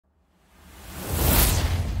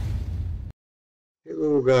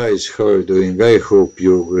Hello guys, how are you doing? I hope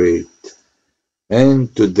you're great.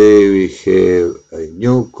 And today we have a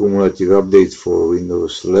new cumulative update for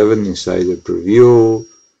Windows 11 Insider Preview.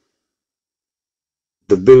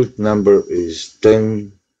 The build number is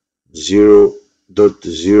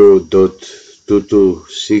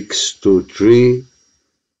 10.0.0.22623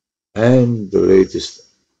 and the latest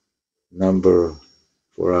number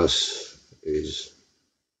for us is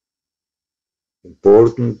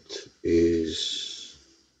important is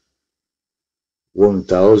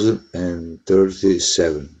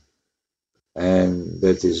 1037, and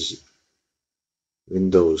that is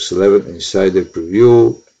Windows 11 Insider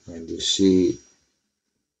Preview. And you see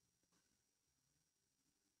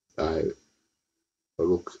I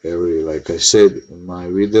look like I said in my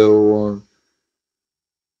video one,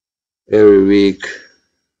 every week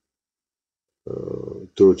 2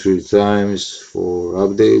 or 3 times for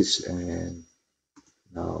updates, and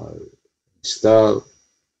now I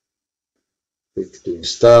click to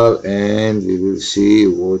install, and we will see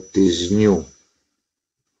what is new.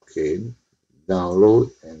 Okay, download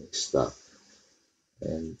and install,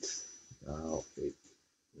 and now it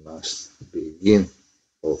must begin,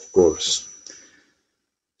 of course.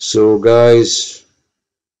 So guys,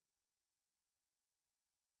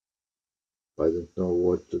 I don't know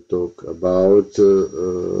what to talk about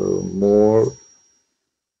more,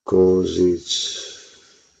 because it's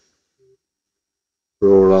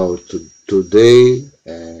roll out today,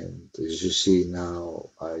 and as you see now,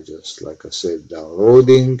 I just, like I said,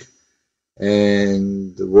 downloading,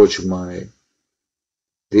 and watch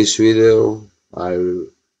this video. I will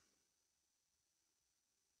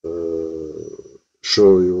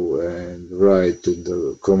show you and write in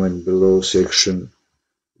the comment below section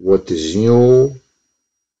what is new,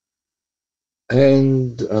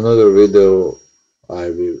 and another video I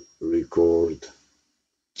will record,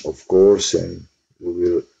 of course, and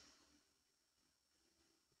we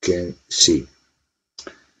can see.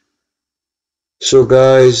 So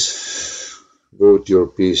guys, go to your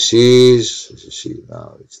PCs. As you see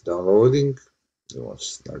now, it's downloading. You want to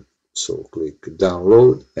start, so click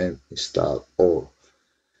download and install all,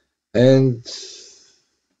 and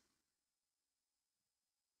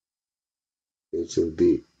it will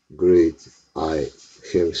be great. I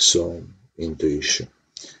have some intuition.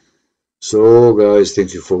 So guys,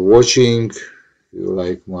 thank you for watching. If you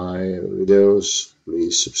like my videos,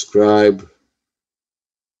 please subscribe,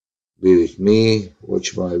 be with me,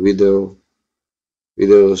 watch my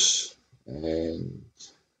videos, and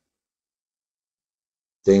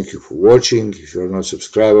thank you for watching. If you're not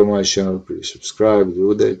subscribed on my channel, please subscribe,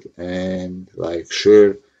 do that, and like,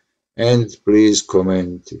 share, and please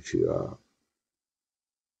comment if you are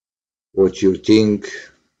what you think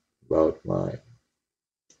about my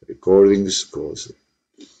recordings, because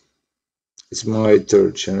it's my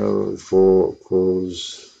third channel,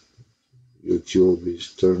 because YouTube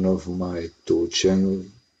is turned off my 2 channel,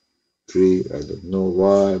 3, I don't know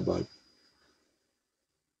why, but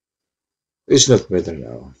it's not better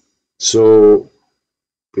now. So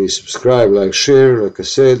please subscribe, like, share, like I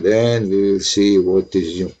said, and we will see what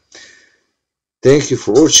is new. Thank you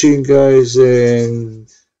for watching guys,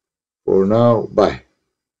 and for now, bye.